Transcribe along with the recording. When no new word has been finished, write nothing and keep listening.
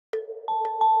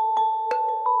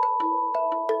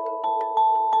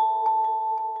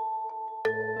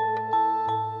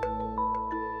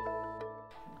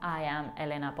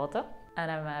Ellie and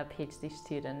and I'm a PhD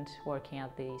student working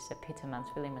at the Peter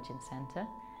Mansfield Imaging Centre,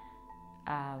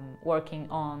 working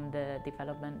on the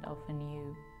development of a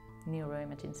new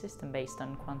neuroimaging system based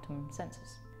on quantum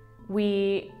sensors.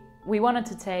 We wanted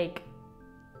to take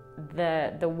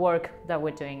the work that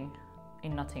we're doing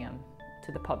in Nottingham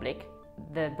to the public.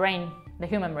 The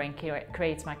human brain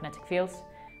creates magnetic fields,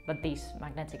 but these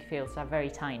magnetic fields are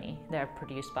very tiny. They're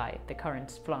produced by the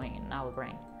currents flowing in our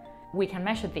brain. We can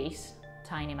measure these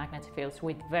tiny magnetic fields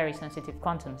with very sensitive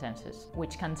quantum sensors,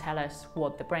 which can tell us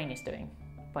what the brain is doing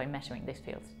by measuring these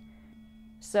fields.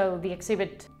 So the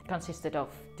exhibit consisted of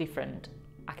different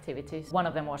activities. One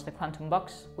of them was the quantum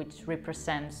box, which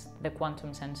represents the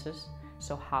quantum sensors,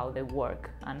 so how they work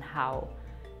and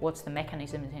what's the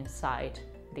mechanism inside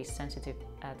these sensitive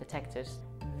detectors.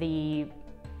 The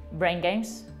brain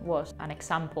games was an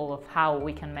example of how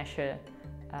we can measure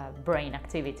brain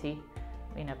activity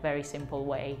in a very simple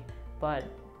way, but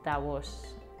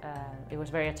it was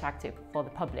very attractive for the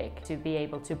public to be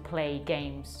able to play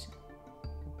games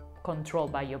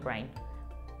controlled by your brain.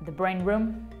 The brain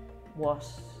room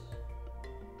was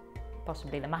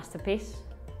possibly the masterpiece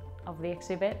of the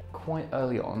exhibit. Quite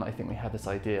early on, I think we had this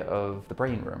idea of the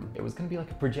brain room. It was going to be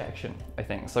like a projection, I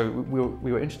think. So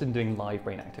we were interested in doing live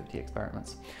brain activity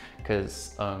experiments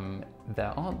because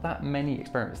there aren't that many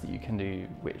experiments that you can do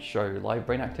which show live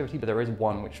brain activity, but there is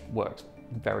one which works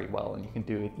very well, and you can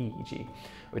do with EEG,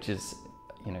 which is,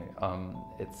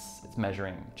 it's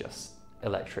measuring just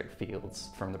electric fields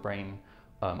from the brain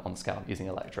on scalp using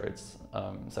electrodes.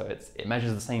 So it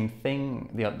measures the same thing,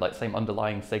 same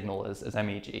underlying signal as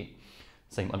MEG,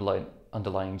 same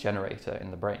underlying generator in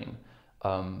the brain,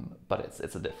 but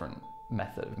it's a different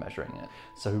method of measuring it.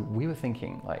 So we were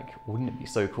thinking, wouldn't it be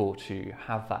so cool to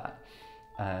have that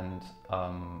and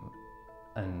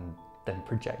then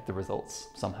project the results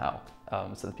somehow,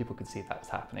 so that people could see that was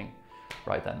happening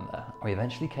right then and there. We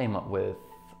eventually came up with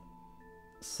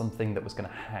something that was going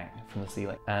to hang from the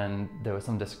ceiling, and there was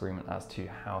some disagreement as to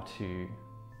how to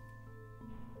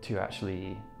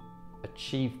actually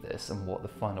achieve this and what the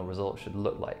final result should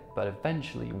look like. But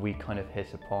eventually we kind of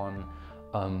hit upon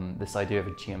this idea of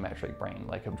a geometric brain,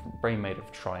 like a brain made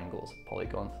of triangles,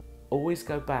 polygons. Always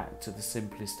go back to the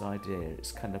simplest idea.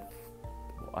 It's kind of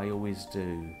what I always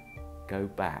do. Go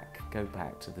back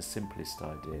to the simplest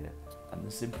idea. And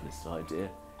the simplest idea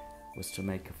was to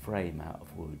make a frame out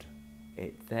of wood.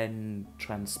 It then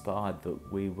transpired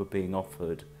that we were being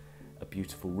offered a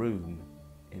beautiful room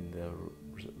in the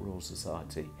Royal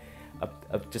Society,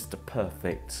 just a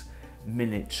perfect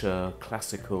miniature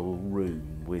classical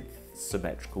room with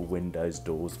symmetrical windows,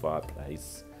 doors,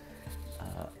 fireplace,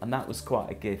 and that was quite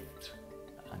a gift.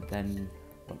 And then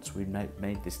once we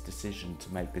made this decision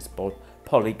to make this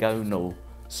polygonal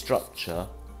structure,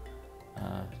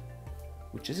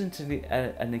 which isn't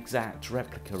an exact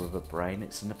replica of a brain,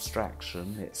 it's an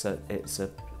abstraction, it's a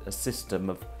system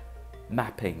of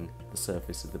mapping the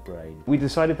surface of the brain. We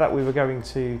decided that we were going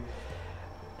to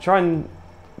try and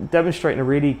demonstrate in a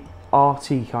really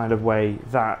arty kind of way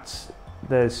that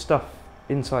there's stuff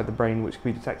inside the brain which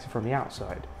can be detected from the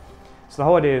outside. So the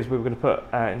whole idea is we were going to put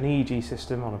an EEG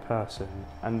system on a person,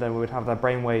 and then we would have their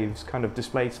brain waves kind of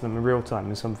displayed to them in real time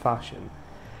in some fashion.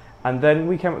 And then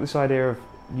we came up with this idea of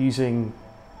using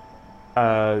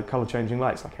colour changing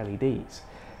lights like LEDs,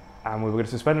 and we were going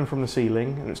to suspend them from the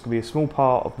ceiling, and it's going to be a small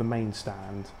part of the main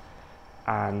stand,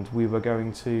 and we were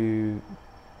going to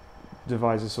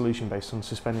devise a solution based on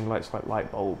suspending lights like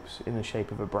light bulbs in the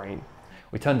shape of a brain.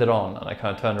 We turned it on and I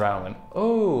kind of turned around and went,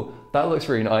 oh, that looks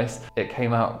really nice. It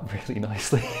came out really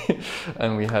nicely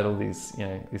and we had all these,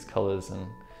 these colours, and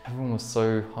everyone was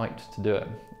so hyped to do it.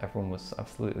 Everyone was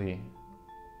absolutely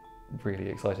really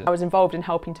excited. I was involved in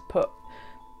helping to put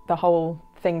the whole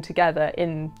thing together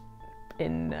in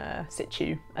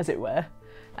situ, as it were,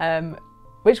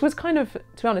 which was kind of,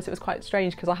 to be honest, it was quite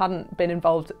strange because I hadn't been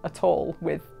involved at all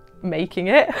with making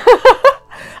it.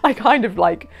 I kind of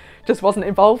just wasn't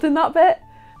involved in that bit.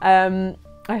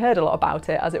 I heard a lot about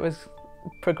it as it was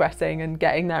progressing and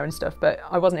getting there and stuff, but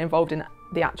I wasn't involved in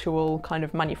the actual kind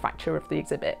of manufacture of the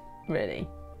exhibit, really.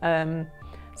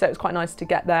 So it was quite nice to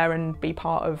get there and be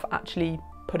part of actually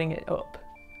putting it up.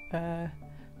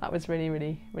 That was really,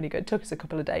 really, really good. It took us a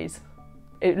couple of days.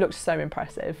 It looked so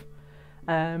impressive.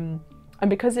 And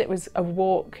because it was a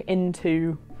walk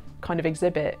into kind of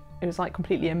exhibit, it was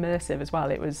completely immersive as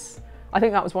well. I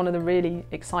think that was one of the really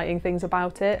exciting things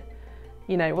about it.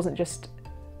 It wasn't just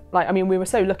we were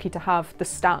so lucky to have the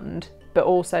stand, but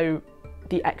also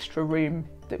the extra room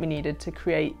that we needed to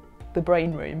create the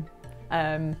brain room.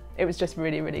 It was just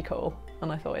really, really cool,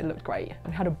 and I thought it looked great.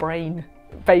 We had a brain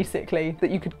basically,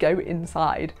 that you could go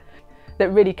inside,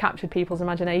 that really captured people's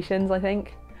imaginations, I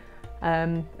think.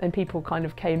 And people kind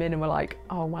of came in and were like,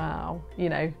 oh wow, you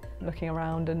know, looking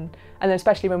around, and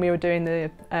especially when we were doing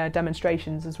the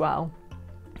demonstrations as well,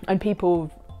 and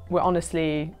people were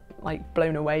honestly like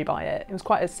blown away by it. It was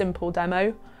quite a simple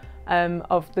demo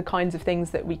of the kinds of things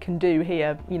that we can do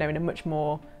here, you know, in a much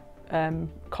more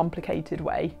complicated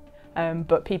way.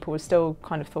 But people were still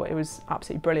kind of thought it was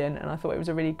absolutely brilliant, and I thought it was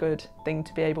a really good thing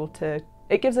to be able to,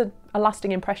 it gives a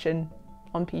lasting impression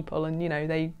on people, and you know,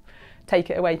 they take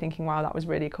it away thinking, wow, that was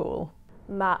really cool.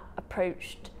 Matt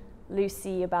approached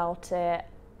Lucy about it,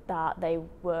 that they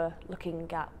were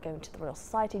looking at going to the Royal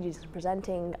Society, doing some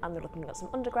presenting, and they're looking at some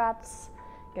undergrads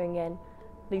going in.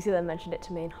 Lucy then mentioned it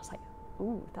to me and I was like,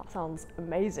 ooh, that sounds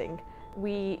amazing.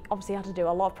 We obviously had to do a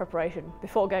lot of preparation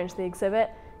before going to the exhibit,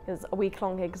 because a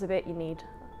week-long exhibit, you need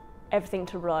everything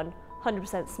to run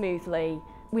 100% smoothly.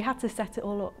 We had to set it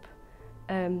all up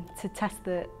to test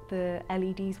that the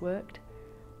LEDs worked.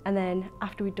 And then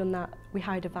after we'd done that, we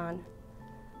hired a van,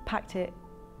 packed it,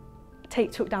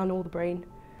 took down all the brain,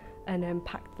 and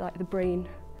packed like the brain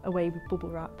away with bubble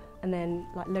wrap, and then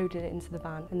like loaded it into the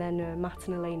van. And then Matt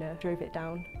and Elena drove it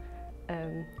down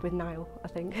with Niall, I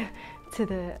think, to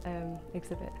the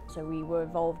exhibit. So we were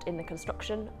involved in the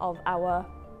construction of our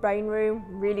brain room.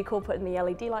 Really cool putting the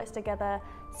LED lights together,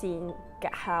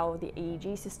 get how the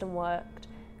EEG system worked,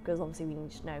 because obviously we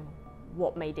need to know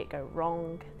what made it go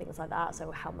wrong, things like that, so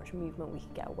how much movement we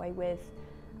could get away with.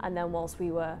 And then whilst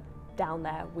we were down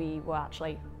there, we were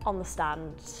actually on the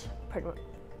stand pretty much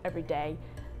every day,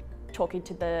 talking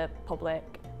to the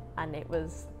public, and it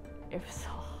was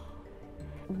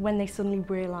When they suddenly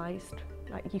realised,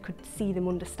 like you could see them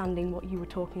understanding what you were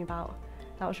talking about,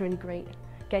 that was really great.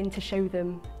 Getting to show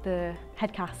them the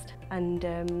headcast and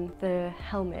the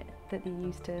helmet that they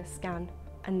used to scan,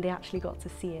 and they actually got to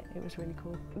see it. It was really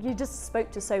cool. You just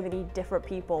spoke to so many different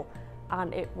people,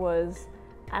 and it was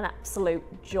an absolute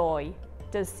joy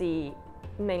to see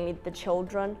mainly the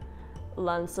children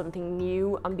learn something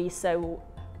new and be so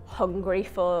hungry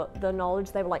for the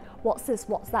knowledge. They were like, what's this,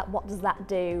 what's that, what does that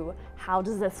do, how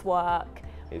does this work?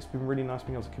 It's been really nice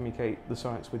being able to communicate the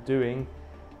science we're doing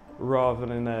rather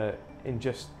than in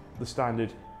just the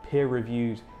standard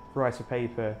peer-reviewed, write a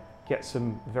paper, get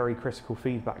some very critical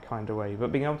feedback kind of way,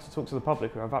 but being able to talk to the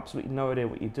public who have absolutely no idea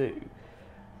what you do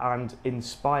and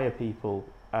inspire people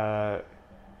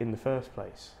in the first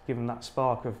place, give them that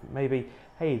spark of maybe,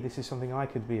 hey, this is something I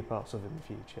could be a part of in the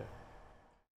future.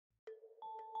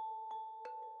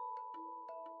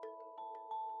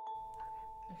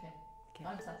 Okay,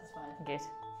 I'm satisfied.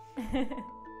 Good.